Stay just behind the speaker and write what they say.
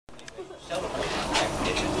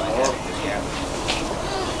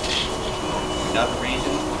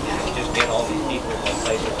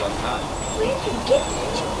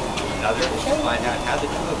find out how the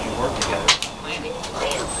two of you work together planning.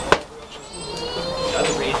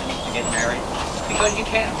 Another reason to get married, because you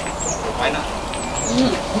can. Why not?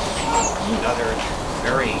 Another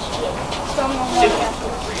very simple sort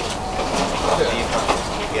of reason.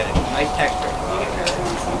 You get a nice tax break when you get married.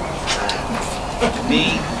 To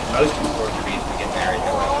me, the most important reason to get married,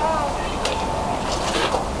 however,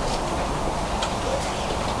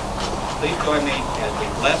 please join me as we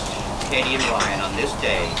bless Katie and Ryan on this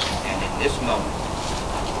day and in this moment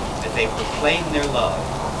as they proclaim their love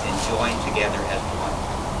and join together as one.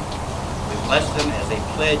 We bless them as they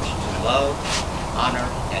pledge to love, honor,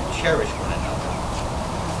 and cherish one another,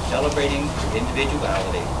 celebrating their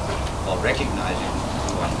individuality while recognizing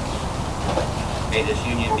the oneness. May this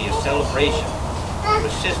union be a celebration to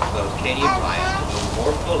assist both Katie and Ryan to move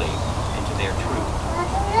more fully into their truth.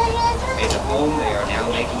 May the home they are now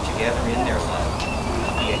making together in their love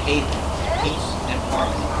be a haven of peace and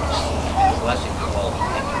harmony and a blessing to all who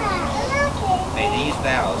enter. May these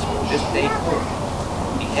vows from this day forward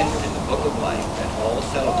be entered in the book of life and all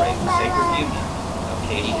celebrate the sacred union of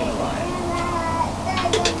Katie and Ryan.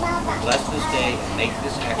 Bless this day and make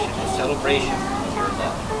this action a celebration of your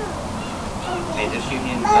love. May this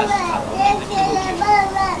union bless not only the two of you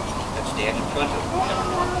that stand in front of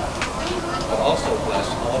everyone, but also bless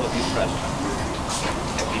all of you present,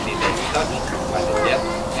 that we may be touched by the depth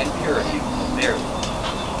and purity of their love.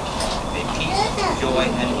 May peace, joy,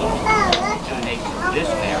 and love emanate from this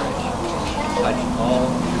marriage and touch all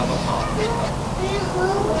who come upon this couple.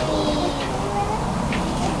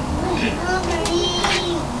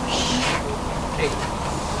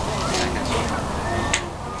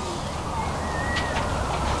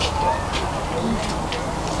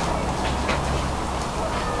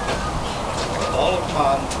 Call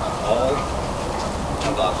upon all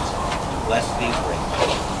of us to bless these rings.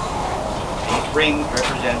 These rings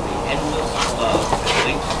represent the endless love that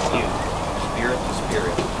links you spirit to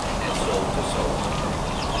spirit and soul to soul.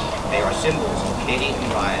 They are symbols of Katie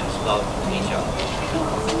and Ryan's love for each other.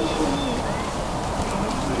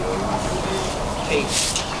 Kate,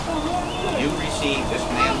 you receive this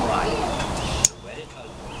man Ryan, the wedded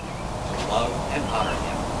husband, to love and honor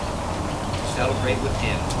him, to celebrate with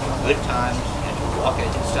him the good times and to walk at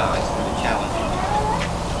his side through the challenging times.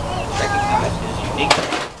 Recognize his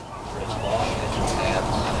uniqueness for as long as your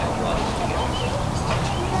paths have run together.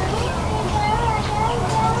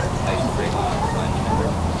 Nice bring on, Ryan.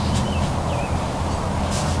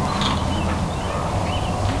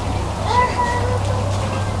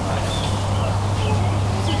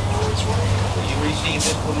 Will you receive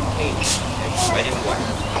this woman, Katie, as your wedded wife,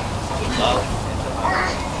 to love and to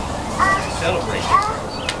honor, to celebrate with her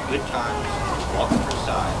the good times, walk at her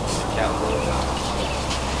side through the challenging times,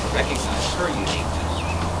 to recognize her uniqueness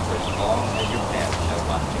for as long as your paths have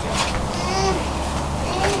run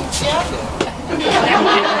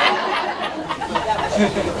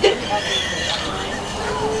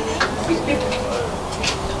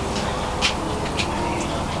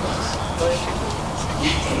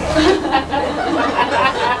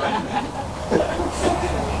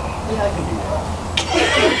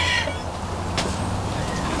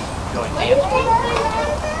Going dance.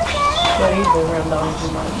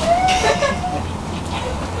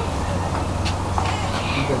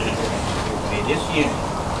 May this union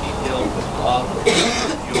be filled with love,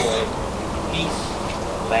 joy, peace,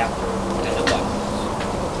 laughter, and abundance.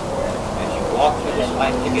 As you walk through this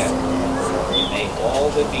life together, may all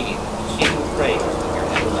the beings sing the praise of your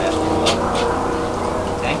everlasting love.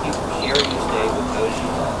 Thank you for sharing this day with those you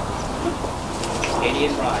love. Katie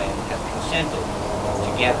and Ryan have consented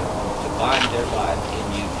together to bind their lives in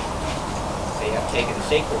union. They have taken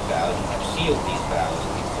sacred vows and have sealed these vows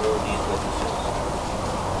before these witnesses.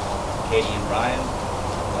 Katie and Ryan,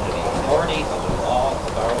 under the authority of the law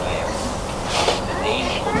of our land,